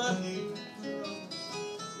 the lucky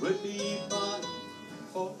would be mine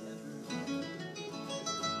forever.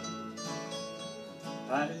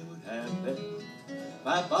 I would have been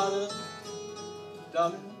my father,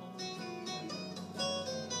 daughter.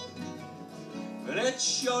 But it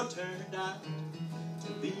sure turned out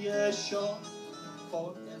to be a short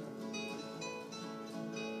forever.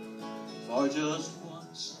 For just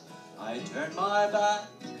once I turned my back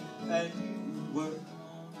and you were gone.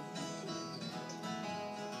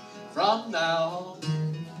 From now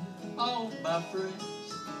on, all my friends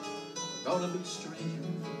are gonna be strangers.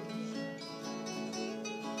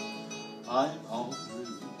 I'm all through,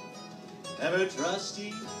 never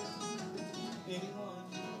trusting anyone.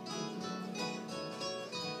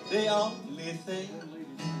 The only thing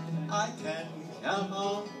I can count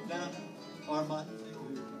on now are my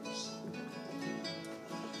fingers.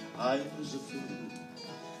 I was a fool,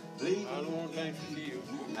 bleeding, I don't want to thank you.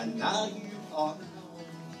 and now you are.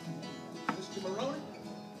 Mr. Maroney?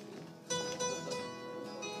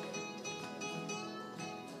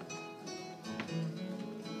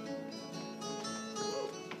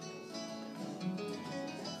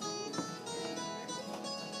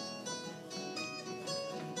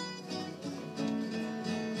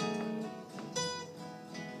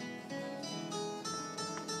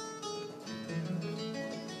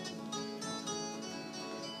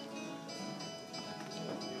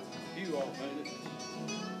 you all made it.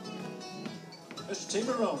 Mr. T.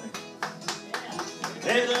 Maroney.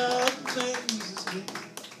 Head up amazes me,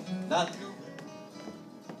 not knowing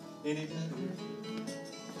any better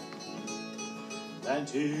than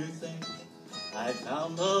to think I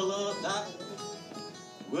found the love that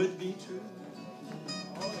would be true.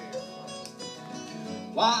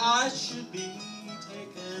 Why I should be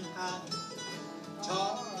taken high,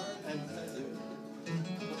 tar and feather,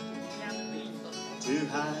 to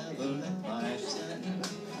have let myself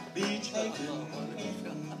be taken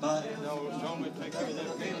by.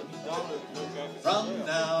 From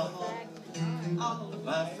now on, all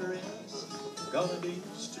my friends gonna be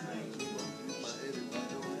strangers.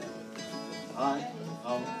 I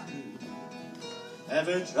won't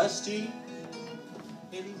ever trusting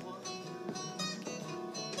anyone.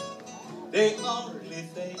 The only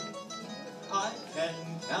thing I can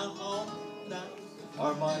count on now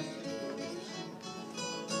are my fingers.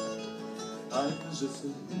 I was a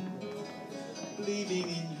fool believing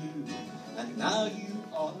in you, and now you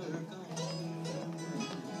are gone.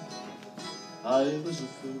 I was a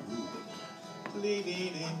fool believing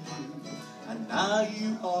in you, and now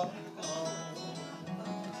you are gone.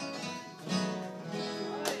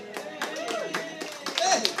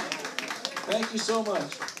 Hey, thank you so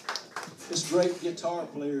much. This great guitar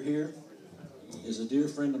player here is a dear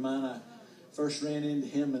friend of mine. I first ran into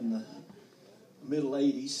him in the middle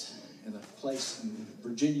 80s in a place in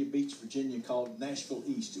Virginia Beach, Virginia called Nashville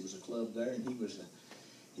East. It was a club there, and he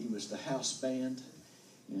was the house band.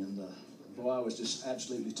 And boy, I was just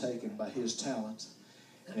absolutely taken by his talent.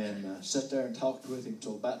 And sat there and talked with him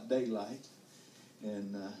till about daylight.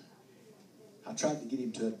 And I tried to get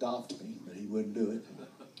him to adopt me, but he wouldn't do it.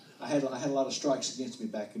 I had a lot of strikes against me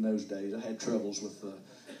back in those days. I had troubles with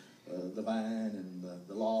the vine and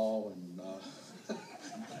the law and the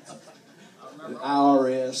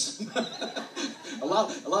IRS. a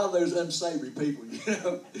lot of those unsavory people, you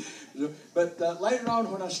know. But later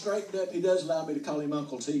on, when I straightened up, he does allow me to call him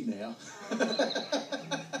Uncle T now.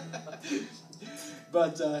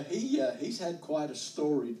 But he's had quite a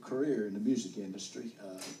storied career in the music industry.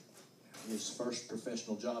 His first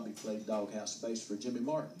professional job, he played doghouse bass for Jimmy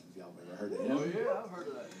Martin. If y'all ever heard of him? Oh yeah, I've heard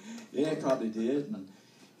of that. Yeah, probably did. And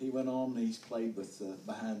he went on. He's played with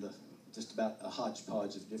behind just about a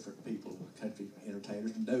hodgepodge of different people, country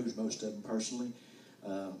entertainers, and knows most of them personally.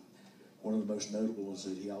 One of the most notable ones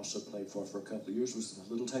that he also played for a couple of years was the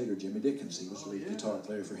Little Tater, Jimmy Dickens. He was the lead guitar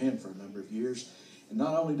player for him for a number of years. And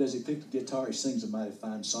not only does he pick the guitar, he sings a mighty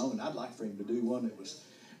fine song, and I'd like for him to do one that was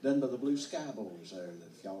done by the Blue Sky Boys there,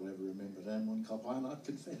 that if y'all ever remember that one, called Why Not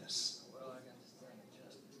Confess. Well, I got this thing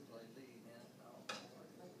just to play lead, and I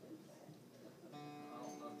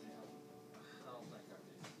don't know. I don't think I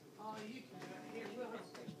do. Oh, you can do it. Here, we'll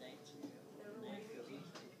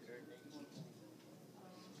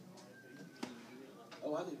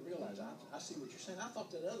Oh, I didn't realize. I see what you're saying. I thought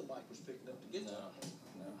that other mic was picking up the guitar.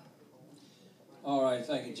 No. All right,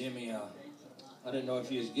 thank you, Jimmy. I didn't know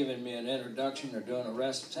if you was giving me an introduction or doing a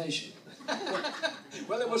recitation.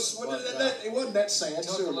 Well, it wasn't that sad. It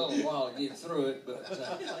took a little while to get through it, but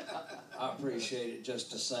I appreciate it just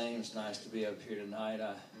the same. It's nice to be up here tonight.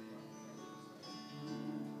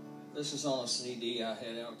 This is on a CD I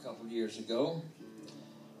had out a couple years ago.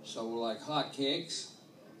 Sold like hotcakes.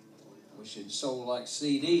 We should have sold like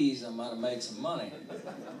CDs. I might have made some money.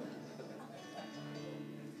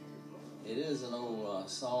 It is an old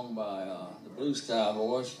song by the Blue Sky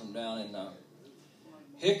Boys from down in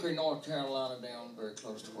Hickory, North Carolina, down very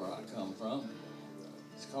close to where I come from.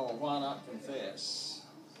 It's called Why Not Confess.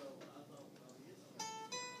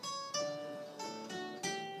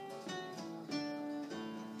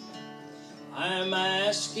 I'm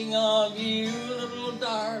asking of you, little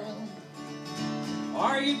darling,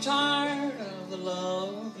 are you tired of the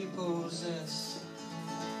love you possess?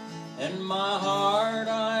 In my heart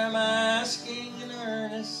I'm asking in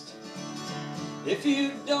earnest, if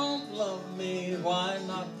you don't love me, why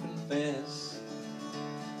not confess?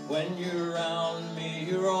 When you're around me,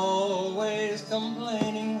 you're always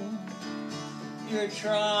complaining. You're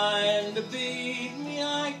trying to beat me,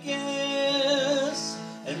 I guess.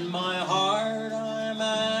 In my heart I'm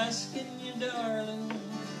asking you, darling,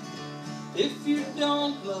 if you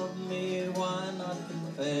don't love me, why not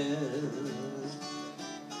confess?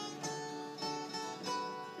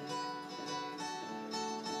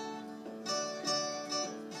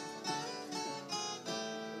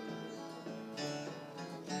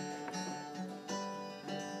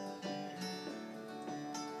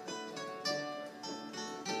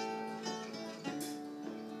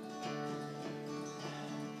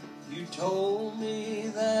 You told me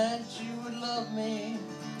that you would love me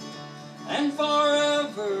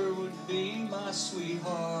my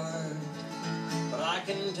sweetheart, but I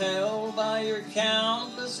can tell by your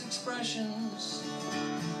countless expressions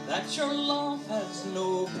that your love has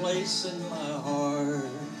no place in my heart.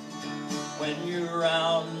 When you're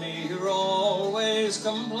around me, you're always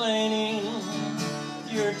complaining.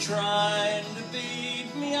 You're trying to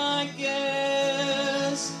beat me, I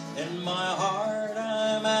guess. In my heart,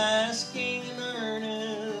 I'm asking in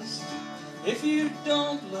earnest, if you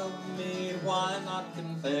don't love me, why not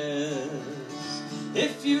confess?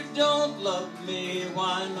 If you don't love me,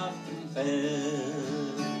 why not confess?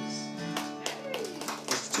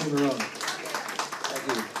 Mr. Timberone.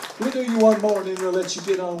 Thank you. We'll do you one more, and then we'll let you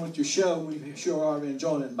get on with your show. We sure are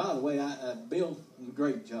enjoying it. And by the way, Bill,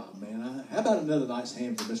 great job, man. How about another nice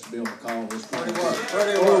hand for Mr. Bill McCall? Pretty work.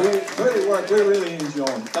 Pretty work. We're really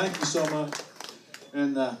enjoying it. Thank you so much.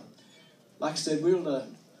 And like I said, we'll.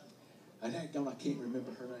 I can't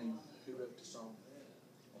remember her name. Who wrote the song?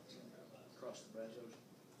 Across the Brazos.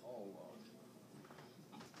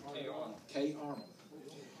 Kay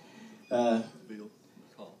Arnold. Bill.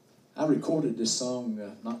 I recorded this song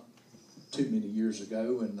not too many years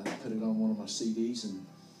ago, and I put it on one of my CDs,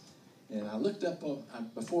 and I looked up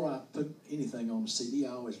before I put anything on the CD.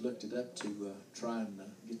 I always looked it up to try and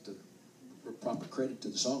get the proper credit to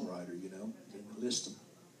the songwriter, you know, and list them.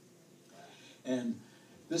 And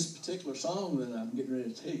this particular song that I'm getting ready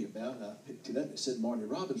to tell you about, I picked it up. It said Marty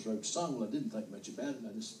Robbins wrote the song. Well, I didn't think much about it.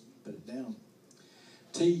 I just put it down.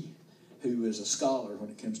 T, who is a scholar when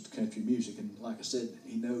it comes to country music, and like I said,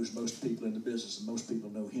 he knows most people in the business, and most people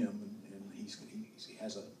know him, and he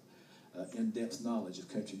has a in-depth knowledge of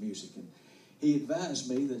country music. And he advised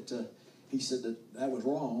me that he said that was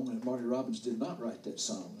wrong, and Marty Robbins did not write that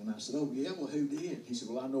song. And I said, oh, yeah, well, who did? He said,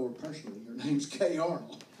 well, I know her personally. Her name's Kay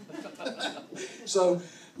Arnold. So,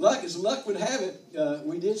 as luck would have it,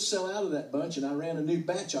 we did sell out of that bunch, and I ran a new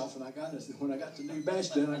batch off, and when I got the new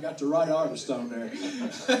batch done, I got the right artist on there.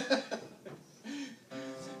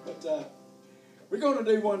 But we're going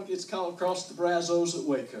to do one. It's called Across the Brazos at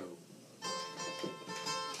Waco.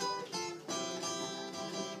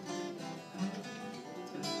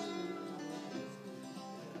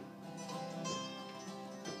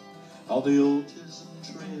 On the old Chisholm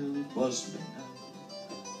Trail it was midnight.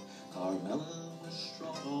 Carmela was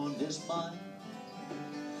strong on his mind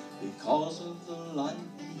because of the life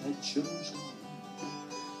he had chosen.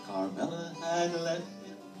 Carmela had left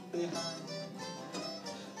him behind.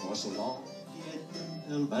 For so long he had been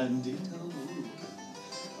El Bandito.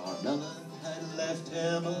 Carmela had left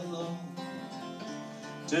him alone.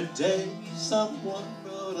 Today someone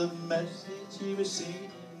brought a message he was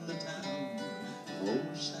seen in the town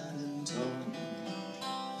of San Antonio.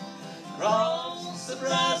 Cross the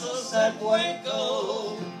Brazos at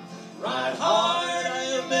Waco, ride hard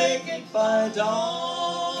and make it by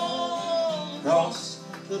dawn. Cross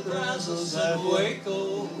the Brazos at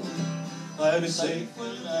Waco, I'll be safe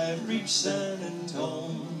when I reach San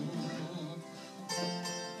Antonio.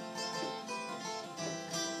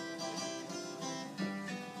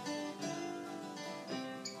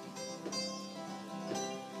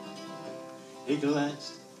 He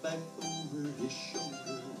glanced back over his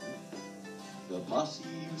shoulder. The posse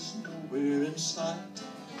was nowhere in sight.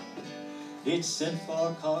 He'd sent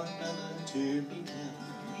for Carmela to meet him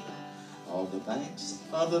on the banks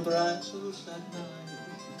of the Brazos that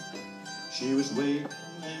night. She was waiting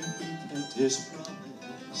and he kept his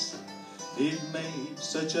promise he'd made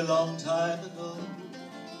such a long time ago.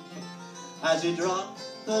 As he dropped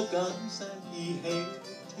the guns and he hailed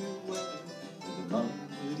to wed in the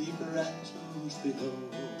muddy Brazos below.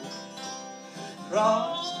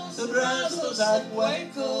 Cross the Brazos at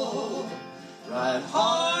Waco, ride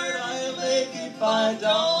hard, I'll make it by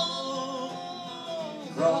dawn.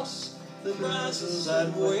 Cross the Brazos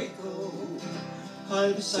at Waco,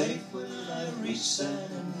 I'll be safe when I reach San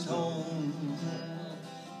Antonio.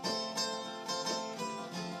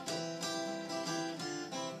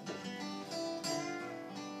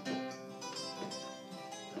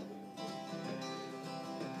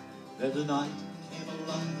 Then the night came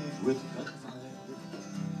alive with gunfire.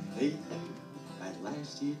 They knew at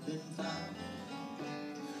last he'd been found.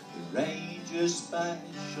 The Rangers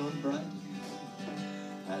bash on bright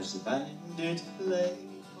as the bandit lay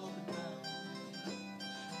on the ground.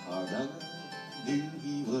 Carmela knew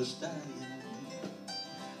he was dying.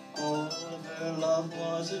 All of her love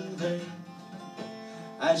was in vain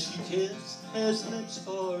as she kissed his lips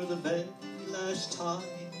for the very last time.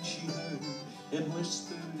 She heard him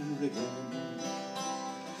whisper again,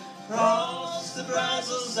 cross the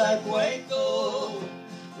Brazos at Waco,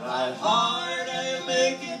 ride hard and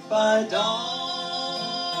make it by dawn.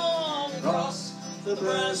 Cross the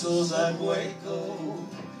Brazos at Waco.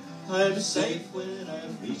 I'll be safe when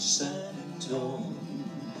I've reached San Antonio.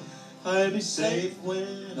 I'll be safe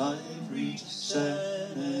when I've reached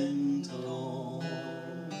San Antonio.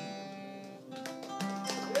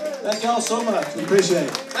 Thank y'all so much. We appreciate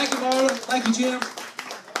it. Thank you, Marlon. Thank you, Jim.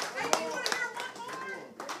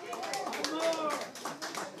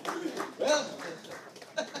 Well,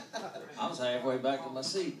 I was halfway back to my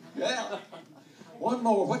seat. yeah. One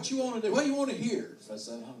more. What you want to do? What do you want to hear? If it's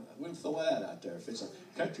we'll throw that out there. If it's a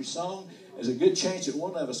country song, there's a good chance that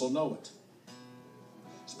one of us will know it.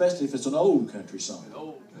 Especially if it's an old country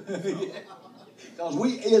song. Because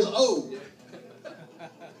we is old.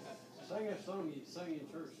 Sing a song you sing in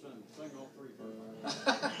church Sunday. Sing all three verses.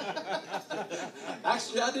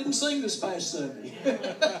 Actually, I didn't sing this past Sunday.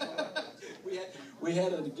 we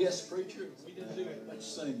had a guest preacher. We didn't do much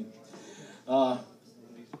singing.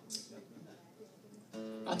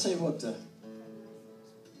 I'll tell you what.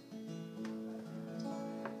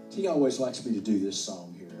 He always likes me to do this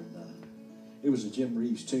song here. And, it was a Jim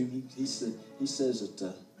Reeves tune. He says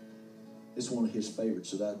that it's one of his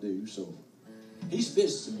favorites that I do. So he's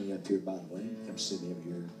visiting me up here, by the way. He comes see me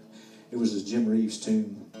every year. It was a Jim Reeves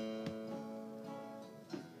tune.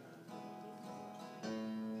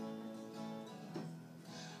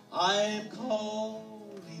 I'm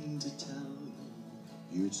calling to tell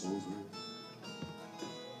you it's over.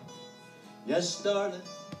 Yes, darling,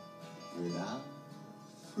 you're now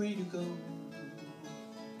free to go.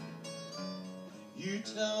 You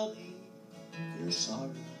tell me you're sorry,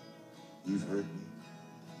 you've hurt me.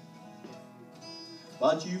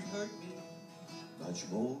 But you've hurt me much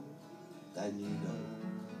more than you know.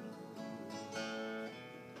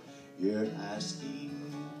 You're asking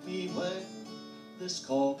me where this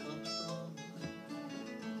call comes from.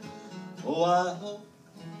 Oh, I hope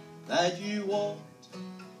that you won't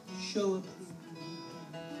show approval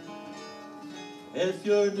if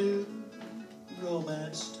your new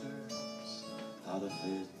romance turns out of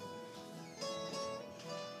failure.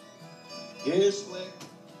 Here's where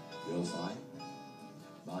you'll find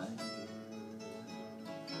my dear.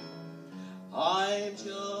 I'm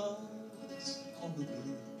just on the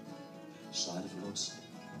blue side of lonesome,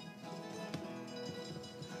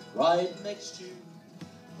 right next to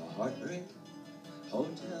the Heartbreak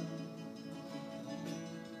Hotel,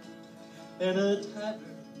 in a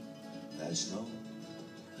tavern that's known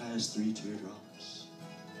as Three Teardrops,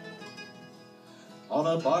 on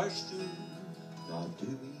a bar stool not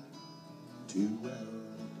doing too well.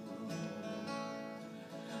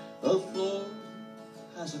 The floor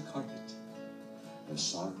has a carpet of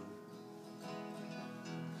sorrow,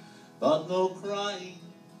 but no crying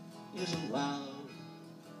is allowed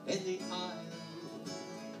in the aisle.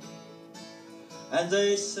 And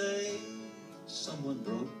they say someone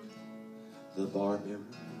broke the bar mirror,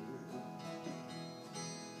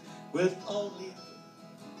 with only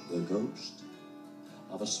the ghost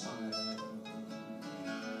of a smile.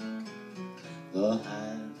 The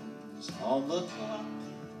hands on the clock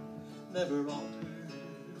never alter,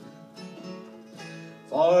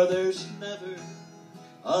 for there's never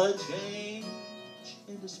a change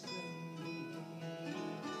in display.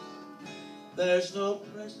 There's no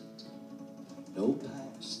present, no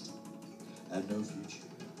past, and no future.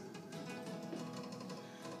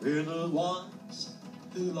 We're the ones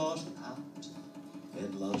who lost out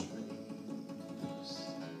in love's race.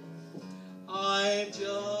 I'm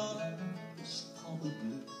just on the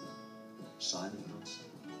blue side of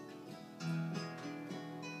lonesome,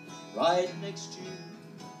 right next to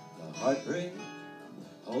the Heartbreak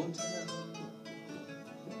Hotel,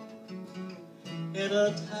 in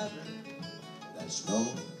a tavern that's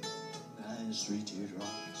known as Three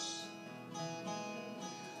Teardrops,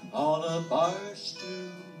 on a bar stool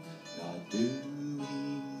not doing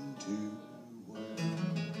too well.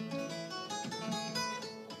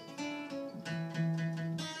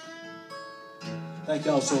 Thank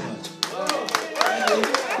y'all so much.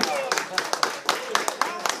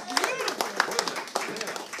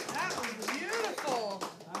 That was beautiful.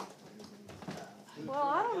 Well,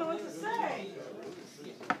 I don't know what to say.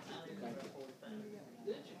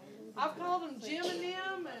 I've called them Jim and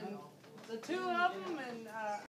them, and the two of them, and